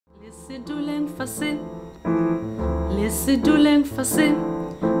Lisiduleng fasin, lisiduleng fasin,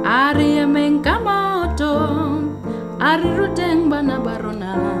 ari yameng kamoto, ari ruteng bana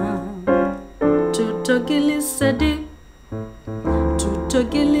barona, tuto gilisedi,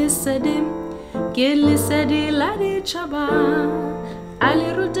 gilisedi ladi chaba,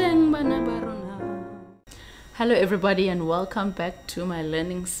 ali ruteng bana barona. Hello everybody and welcome back to my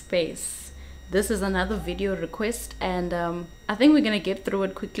learning space. This is another video request, and I think we're gonna get through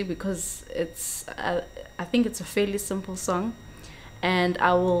it quickly because it's I think it's a fairly simple song, and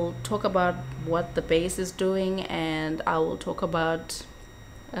I will talk about what the bass is doing, and I will talk about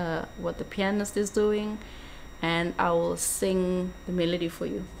what the pianist is doing, and I will sing the melody for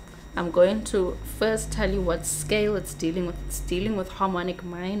you. I'm going to first tell you what scale it's dealing with. It's dealing with harmonic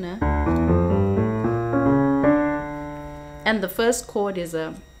minor, and the first chord is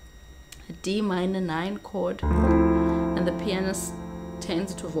a D minor 9 chord, and the pianist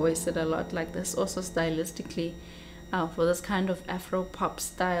tends to voice it a lot like this. Also stylistically, for this kind of afro pop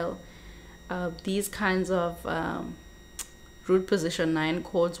style, these kinds of root position 9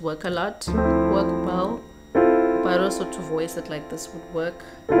 chords work well, but also to voice it like this would work.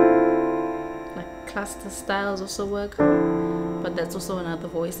 Like cluster styles also work, but that's also another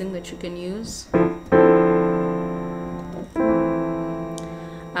voicing that you can use.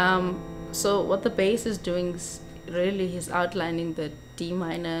 So what the bass is doing is really he's outlining the D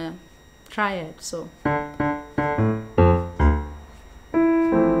minor triad. So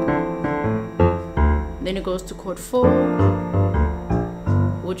then it goes to chord 4,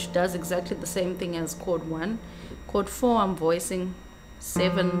 which does exactly the same thing as chord 1. Chord 4 I'm voicing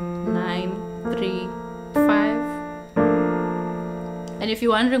 7, 9, 3, 5. And if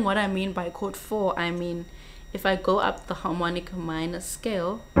you're wondering what I mean by chord 4, I mean if I go up the harmonic minor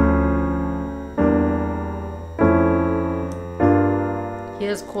scale,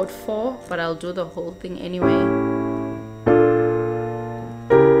 here's chord 4, but I'll do the whole thing anyway.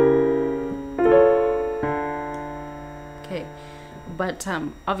 Okay, but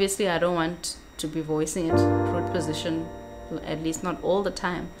obviously I don't want to be voicing it root position, at least not all the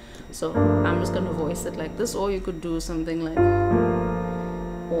time. So I'm just going to voice it like this, or you could do something like,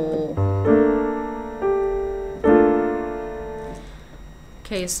 or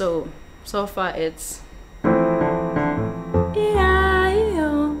okay, so far it's Iya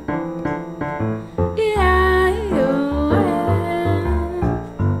Iyo, Iya Iyo,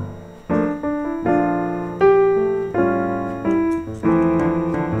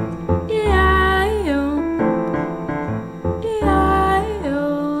 Iya Iyo, Iya Iyo.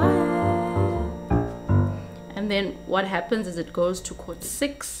 And then what happens is it goes to chord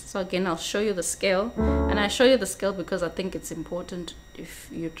 6. So again, I'll show you the scale, and I show you the scale because I think it's important if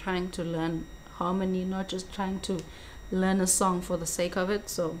you're trying to learn harmony, not just trying to learn a song for the sake of it.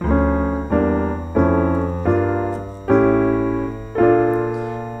 So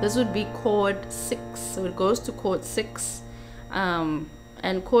this would be chord 6, so it goes to chord 6,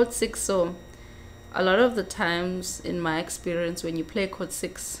 and chord 6, so a lot of the times in my experience when you play chord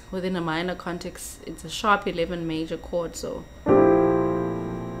 6 within a minor context, it's a sharp 11 major chord, so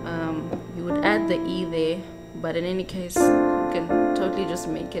you would add the E there, but in any case you can totally just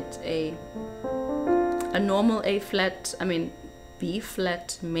make it a normal B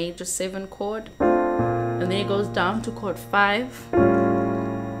flat major 7 chord, and then it goes down to chord 5,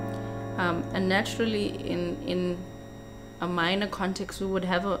 and naturally in a minor context we would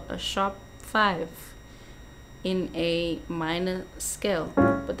have a sharp 5 in a minor scale,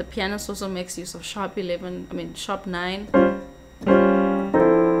 but the pianist also makes use of sharp 9.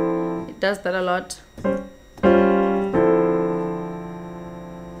 It does that a lot.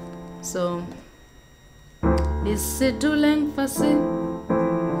 So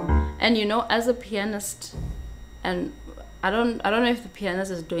and you know, as a pianist, and I don't know if the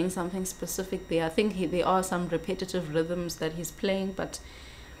pianist is doing something specific there. I think there are some repetitive rhythms that he's playing, but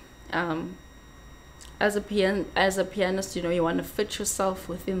as a pianist, you know, you want to fit yourself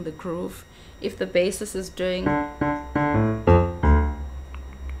within the groove. If the bassist is doing,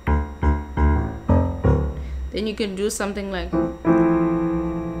 then you can do something like,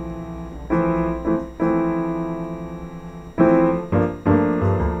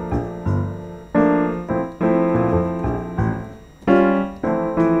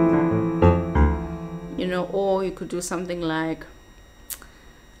 you know, or you could do something like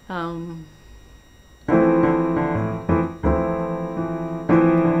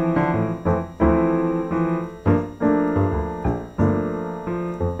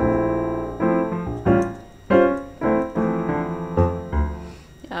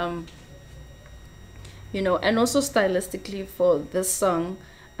you know, and also stylistically for this song,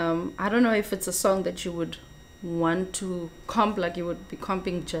 I don't know if it's a song that you would want to comp like you would be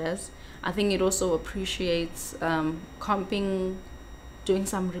comping jazz. I think it also appreciates comping, doing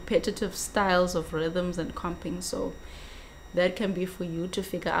some repetitive styles of rhythms and comping, so that can be for you to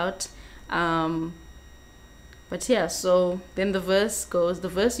figure out. But yeah, so then the verse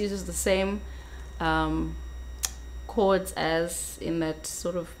uses the same chords as in that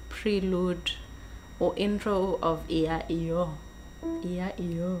sort of prelude or intro of Iya Iyo. Iya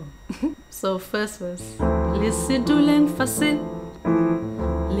Iyo. So first verse. Lisiduleng fasin,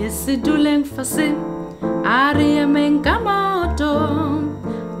 lisiduleng fasin, ari mengamoto,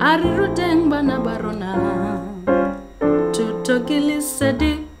 ari rudeng bana barona, tutogili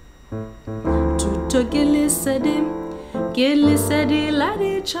sedi, gili sedi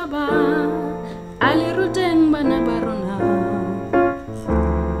ladi chaba, ali rudeng bana barona.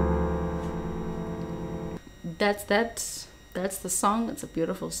 That's the song. It's a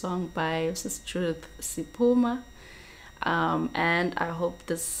beautiful song by Judith Sephuma, and I hope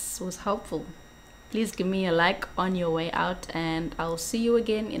this was helpful. Please give me a like on your way out, and I'll see you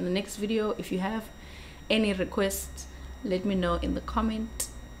again in the next video. If you have any requests, let me know in the comment.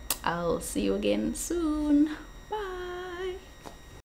 I'll see you again soon.